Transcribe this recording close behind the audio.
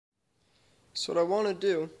So what I want to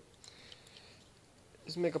do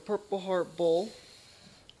is make a Purpleheart bowl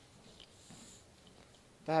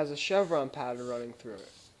that has a chevron pattern running through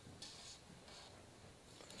it.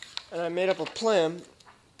 And I made up a plan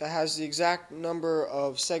that has the exact number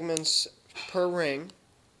of segments per ring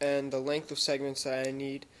and the length of segments that I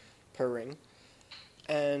need per ring.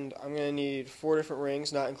 And I'm going to need 4 different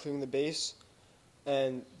rings, not including the base.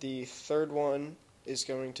 And the third one is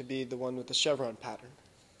going to be the one with the chevron pattern.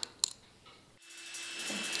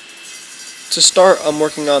 To start, I'm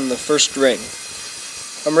working on the first ring.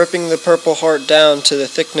 I'm ripping the Purpleheart down to the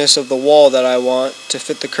thickness of the wall that I want to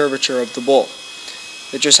fit the curvature of the bowl.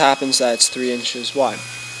 It just happens that it's 3 inches wide.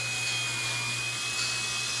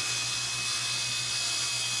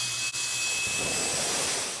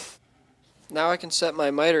 Now I can set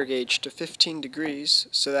my miter gauge to 15 degrees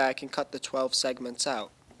so that I can cut the 12 segments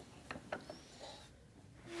out.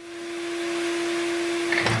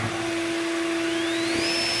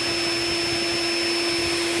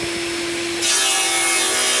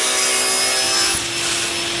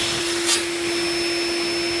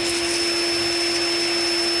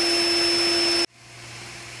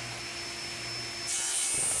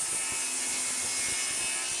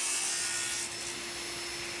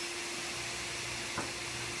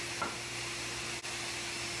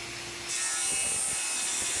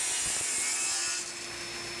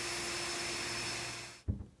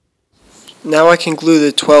 Now I can glue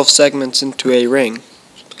the 12 segments into a ring.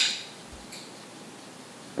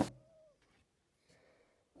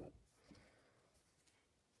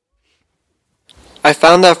 I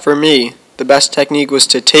found that for me, the best technique was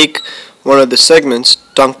to take one of the segments,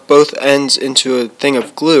 dunk both ends into a thing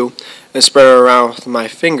of glue, and spread it around with my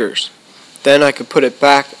fingers. Then I could put it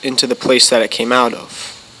back into the place that it came out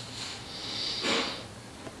of.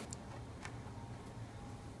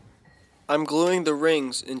 I'm gluing the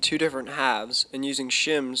rings in 2 different halves and using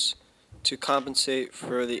shims to compensate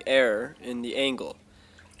for the error in the angle.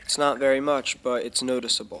 It's not very much, but it's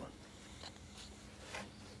noticeable.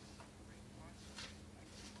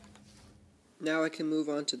 Now I can move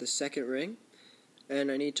on to the second ring, and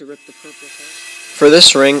I need to rip the Purpleheart. For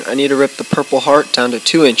this ring, I need to rip the Purpleheart down to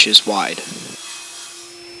 2 inches wide.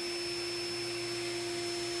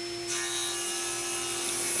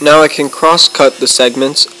 Now I can cross-cut the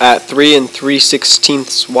segments at 3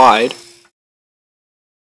 3/16 wide.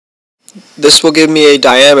 This will give me a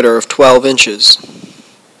diameter of 12 inches.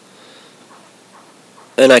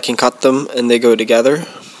 And I can cut them and they go together. And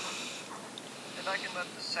I can let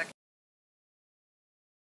the second.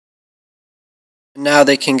 Now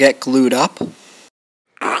they can get glued up.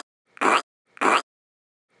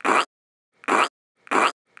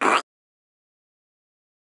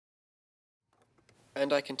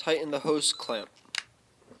 And I can tighten the hose clamp.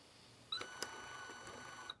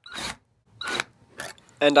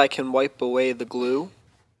 And I can wipe away the glue.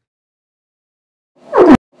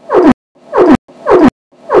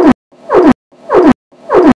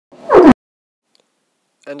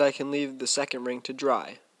 And I can leave the second ring to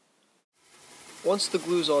dry. Once the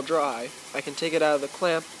glue's all dry, I can take it out of the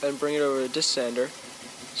clamp and bring it over to a disc sander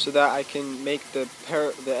so that I can make the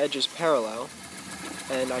edges parallel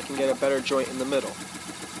and I can get a better joint in the middle.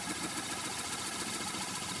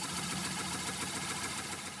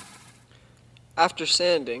 After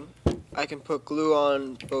sanding, I can put glue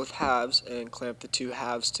on both halves and clamp the 2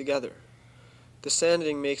 halves together. The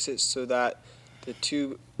sanding makes it so that the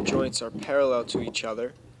 2 joints are parallel to each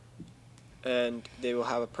other and they will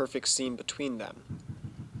have a perfect seam between them.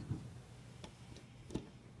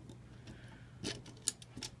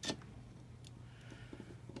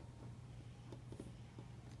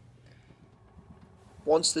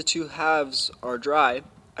 Once the 2 halves are dry,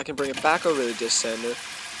 I can bring it back over the disc sander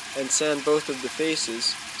and sand both of the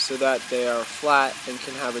faces so that they are flat and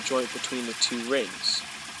can have a joint between the 2 rings.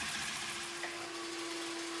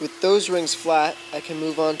 With those rings flat, I can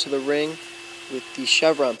move on to the ring with the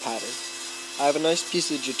chevron pattern. I have a nice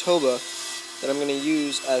piece of Jatoba that I'm going to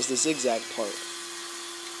use as the zigzag part.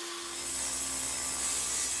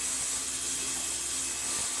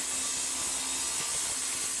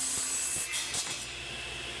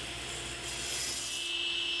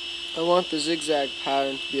 I want the zigzag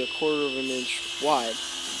pattern to be 1/4 of an inch wide,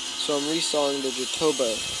 so I'm resawing the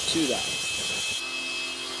Jatoba to that.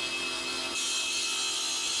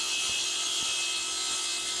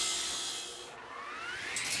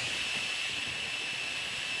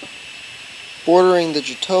 Bordering the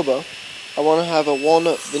Jatoba, I want to have a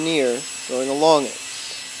walnut veneer going along it.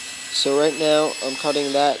 So right now I'm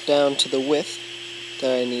cutting that down to the width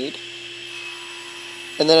that I need,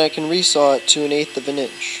 and then I can resaw it to 1/8 of an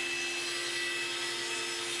inch.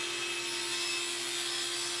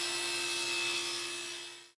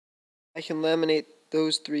 I can laminate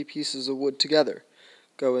those three pieces of wood together,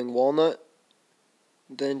 going walnut,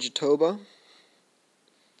 then Jatoba,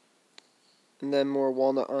 and then more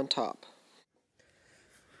walnut on top.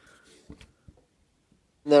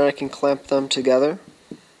 And then I can clamp them together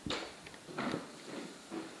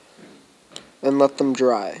and let them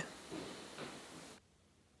dry.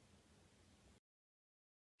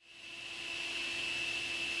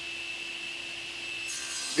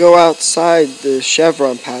 Go outside the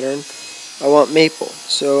chevron pattern, I want maple,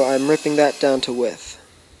 so I'm ripping that down to width.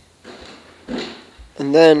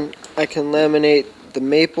 And then I can laminate the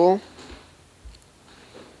maple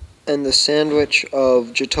and the sandwich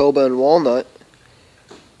of Jatoba and walnut,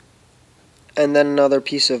 and then another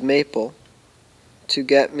piece of maple to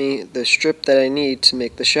get me the strip that I need to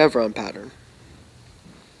make the chevron pattern.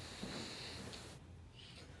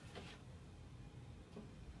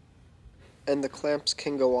 And the clamps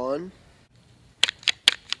can go on.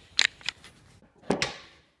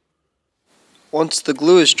 Once the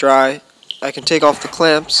glue is dry, I can take off the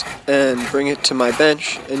clamps and bring it to my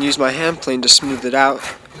bench and use my hand plane to smooth it out.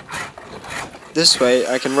 This way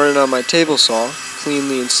I can run it on my table saw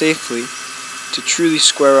cleanly and safely to truly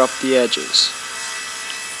square up the edges.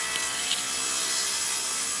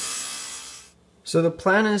 So the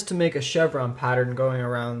plan is to make a chevron pattern going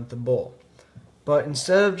around the bowl. But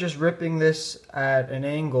instead of just ripping this at an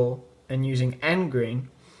angle and using end grain,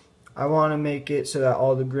 I want to make it so that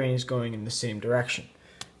all the grain is going in the same direction.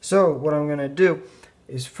 So what I'm going to do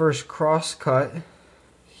is first cross cut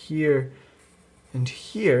here and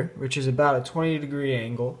here, which is about a 20-degree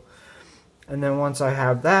angle. And then once I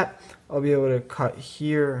have that, I'll be able to cut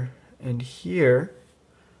here and here,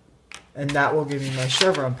 and that will give me my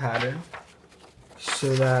chevron pattern,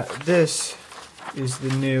 so that this is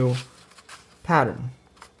the new pattern.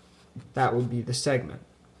 That would be the segment.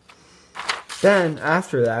 Then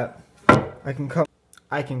after that, I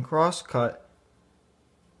can cross cut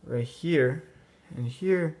right here and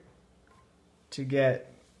here to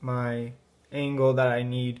get my angle that I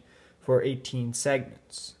need for 18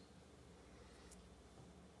 segments.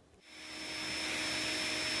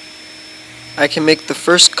 I can make the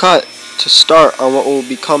first cut to start on what will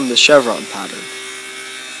become the chevron pattern.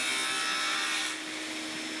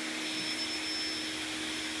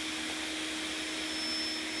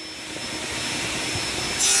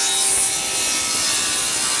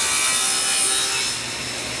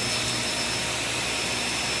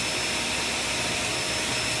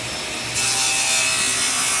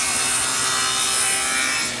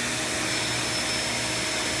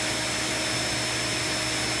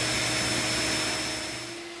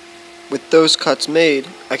 With those cuts made,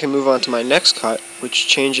 I can move on to my next cut, which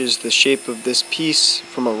changes the shape of this piece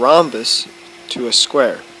from a rhombus to a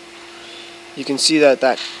square. You can see that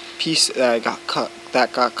that piece that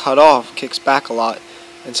got cut off kicks back a lot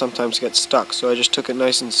and sometimes gets stuck, so I just took it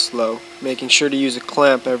nice and slow, making sure to use a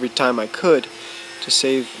clamp every time I could to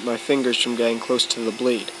save my fingers from getting close to the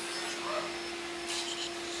blade.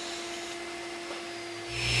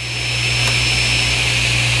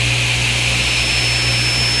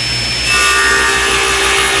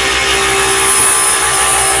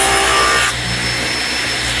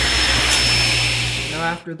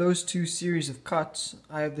 After those two series of cuts,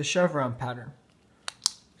 I have the chevron pattern.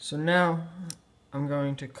 So now I'm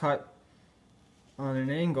going to cut on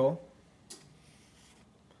an angle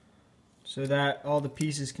so that all the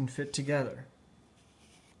pieces can fit together.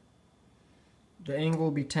 The angle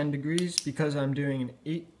will be 10 degrees because I'm doing an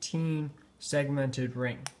 18 segmented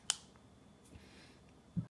ring.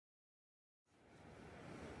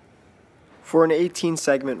 For an 18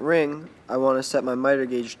 segment ring, I want to set my miter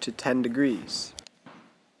gauge to 10 degrees.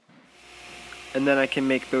 And then I can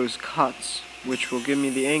make those cuts, which will give me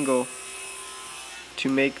the angle to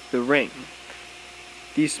make the ring.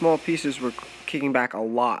 These small pieces were kicking back a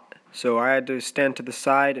lot, so I had to stand to the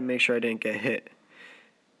side and make sure I didn't get hit.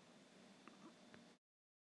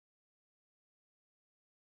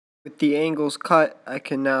 With the angles cut, I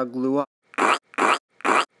can now glue up.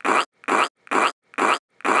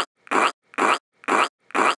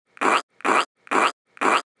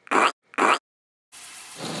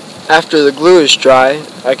 After the glue is dry,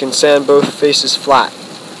 I can sand both faces flat.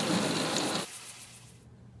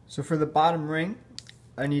 So for the bottom ring,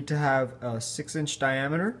 I need to have a 6-inch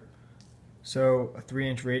diameter, so a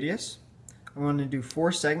 3-inch radius. I'm going to do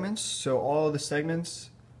 4 segments, so all of the segments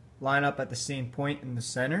line up at the same point in the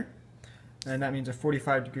center, and that means a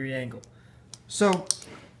 45-degree angle. So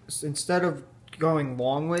instead of going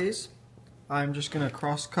long ways, I'm just going to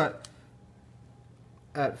cross cut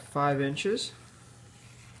at 5 inches.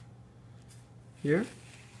 Here,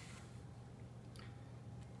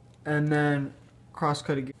 and then cross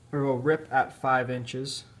cut again, or we'll rip at 5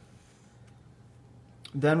 inches.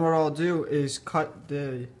 Then what I'll do is cut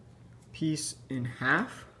the piece in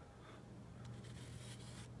half,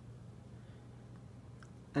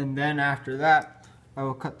 and then after that I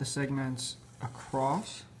will cut the segments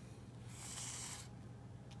across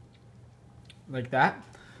like that.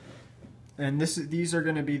 And these are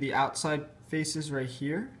going to be the outside faces right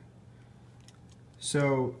here.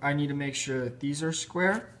 So I need to make sure that these are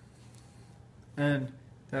square and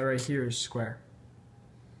that right here is square.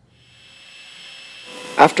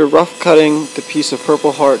 After rough cutting the piece of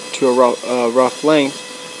Purpleheart to a rough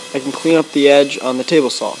length, I can clean up the edge on the table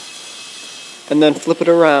saw and then flip it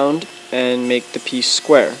around and make the piece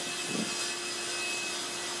square.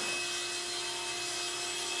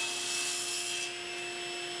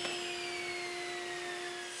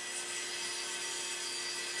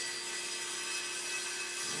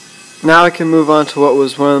 Now I can move on to what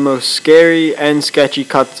was one of the most scary and sketchy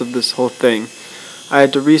cuts of this whole thing. I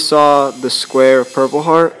had to resaw the square of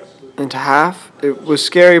Purpleheart into half. It was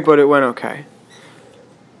scary, but it went okay.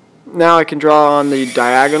 Now I can draw on the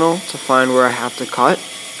diagonal to find where I have to cut,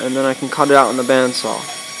 and then I can cut it out on the bandsaw.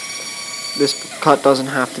 This cut doesn't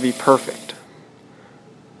have to be perfect.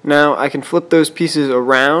 Now I can flip those pieces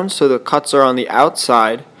around so the cuts are on the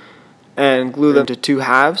outside and glue them to 2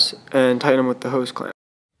 halves and tighten them with the hose clamp.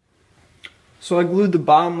 So I glued the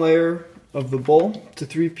bottom layer of the bowl to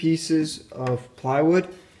 3 pieces of plywood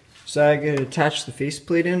so I could attach the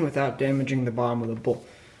faceplate in without damaging the bottom of the bowl.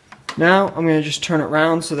 Now I'm going to just turn it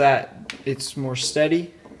around so that it's more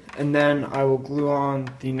steady, and then I will glue on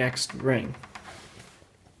the next ring.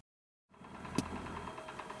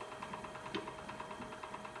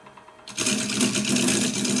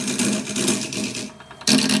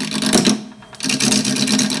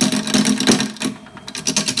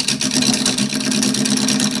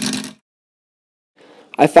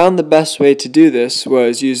 I found the best way to do this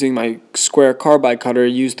was using my square carbide cutter,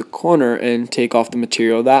 use the corner and take off the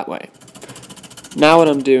material that way. Now what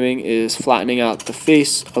I'm doing is flattening out the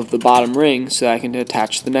face of the bottom ring so that I can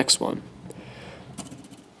attach the next one.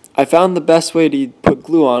 I found the best way to put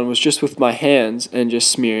glue on was just with my hands and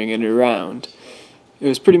just smearing it around. It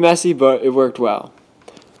was pretty messy, but it worked well.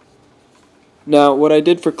 Now what I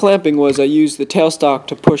did for clamping was I used the tailstock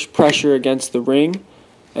to push pressure against the ring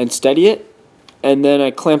and steady it, and then I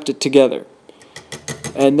clamped it together.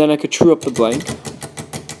 And then I could true up the blank.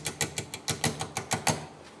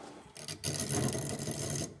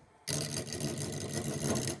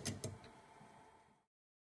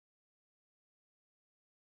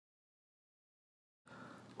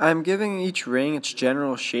 I'm giving each ring its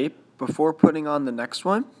general shape before putting on the next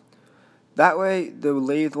one. That way the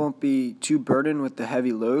lathe won't be too burdened with the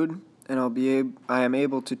heavy load, and I am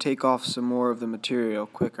able to take off some more of the material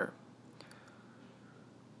quicker.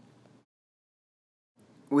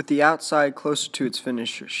 With the outside closer to its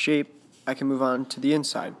finished shape, I can move on to the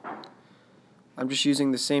inside. I'm just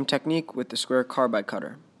using the same technique with the square carbide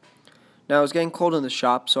cutter. Now it was getting cold in the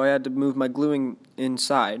shop, so I had to move my gluing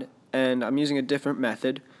inside, and I'm using a different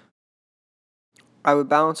method. I would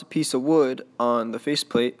balance a piece of wood on the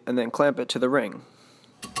faceplate and then clamp it to the ring.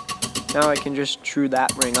 Now I can just true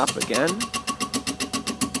that ring up again.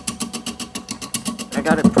 I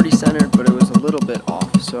got it pretty centered, but it was a little bit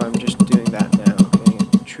off, so I'm just doing that now.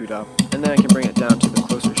 Up, and then I can bring it down to the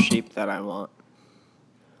closer shape that I want.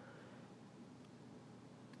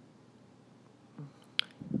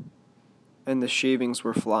 And the shavings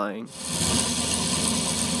were flying.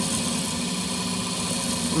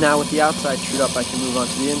 Now with the outside trued up, I can move on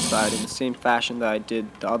to the inside in the same fashion that I did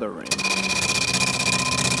the other ring.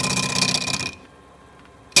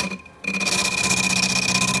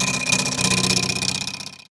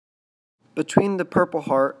 Between the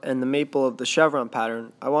Purpleheart and the maple of the chevron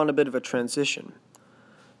pattern, I want a bit of a transition.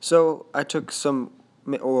 So I took some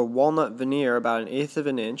walnut veneer about 1/8 of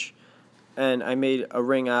an inch, and I made a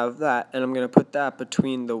ring out of that, and I'm going to put that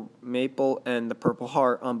between the maple and the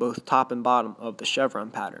Purpleheart on both top and bottom of the chevron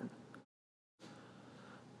pattern.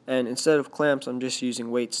 And instead of clamps, I'm just using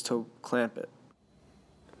weights to clamp it.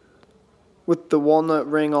 With the walnut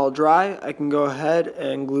ring all dry, I can go ahead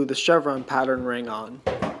and glue the chevron pattern ring on.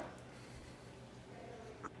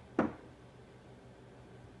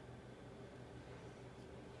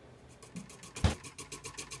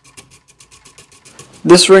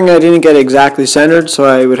 This ring I didn't get exactly centered, so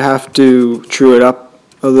I would have to true it up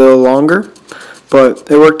a little longer, but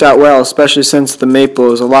it worked out well, especially since the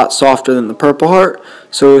maple is a lot softer than the Purpleheart,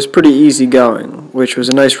 so it was pretty easy going, which was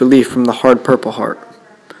a nice relief from the hard Purpleheart.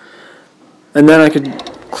 And then I could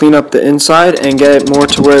clean up the inside and get it more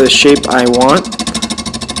to where the shape I want.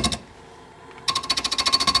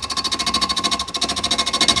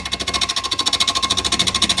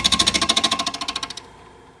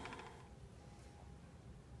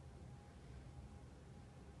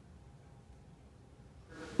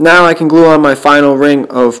 Now I can glue on my final ring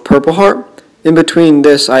of Purpleheart. In between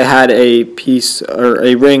this I had a piece or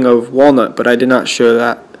a ring of Walnut, but I did not show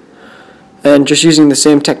that. And just using the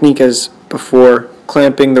same technique as before,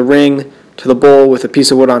 clamping the ring to the bowl with a piece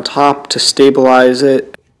of wood on top to stabilize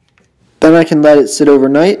it. Then I can let it sit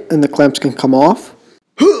overnight and the clamps can come off.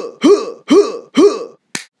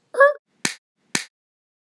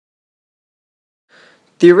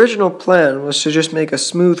 The original plan was to just make a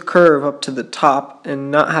smooth curve up to the top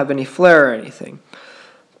and not have any flare or anything.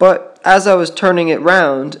 But as I was turning it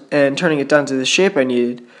round and turning it down to the shape I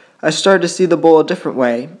needed, I started to see the bowl a different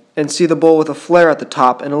way and see the bowl with a flare at the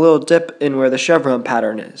top and a little dip in where the chevron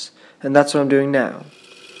pattern is. And that's what I'm doing now.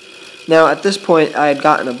 Now at this point I had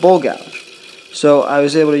gotten a bowl gouge, so I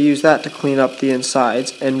was able to use that to clean up the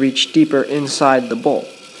insides and reach deeper inside the bowl.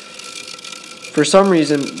 For some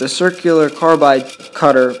reason, the circular carbide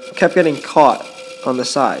cutter kept getting caught on the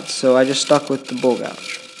sides, so I just stuck with the bowl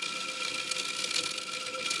gouge.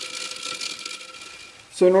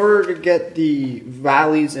 So in order to get the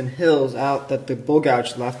valleys and hills out that the bowl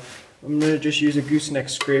gouge left, I'm going to just use a gooseneck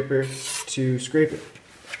scraper to scrape it.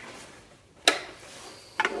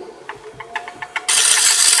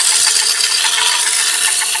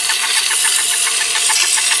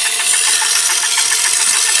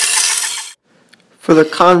 For the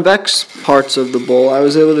convex parts of the bowl, I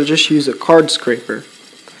was able to just use a card scraper.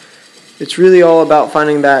 It's really all about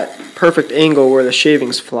finding that perfect angle where the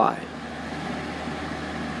shavings fly.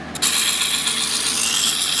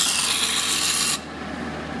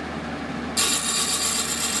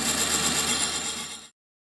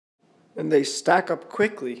 And they stack up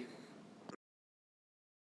quickly.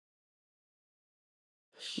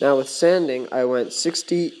 Now with sanding, I went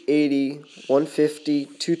 60, 80, 150,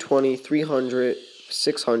 220, 300,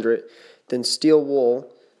 600, then steel wool.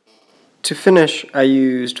 To finish, I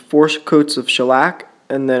used 4 coats of shellac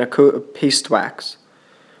and then a coat of paste wax.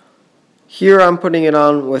 Here I'm putting it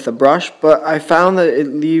on with a brush, but I found that it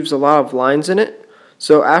leaves a lot of lines in it.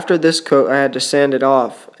 So after this coat, I had to sand it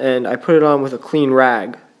off, and I put it on with a clean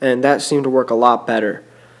rag, and that seemed to work a lot better.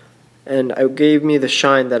 And it gave me the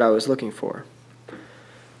shine that I was looking for.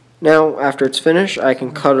 Now, after it's finished, I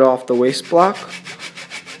can cut it off the waste block.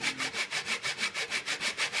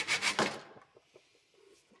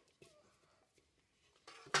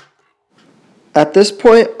 At this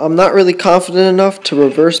point, I'm not really confident enough to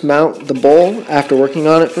reverse mount the bowl after working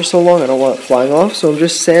on it for so long. I don't want it flying off, so I'm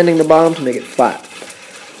just sanding the bottom to make it flat.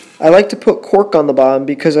 I like to put cork on the bottom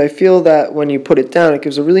because I feel that when you put it down, it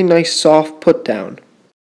gives a really nice soft put down.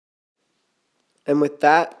 And with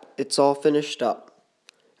that, it's all finished up.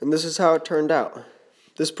 And this is how it turned out.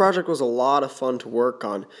 This project was a lot of fun to work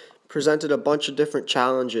on. It presented a bunch of different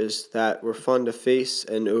challenges that were fun to face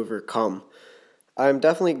and overcome. I'm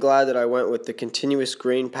definitely glad that I went with the continuous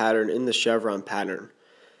grain pattern in the chevron pattern.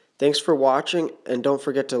 Thanks for watching, and don't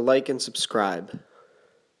forget to like and subscribe.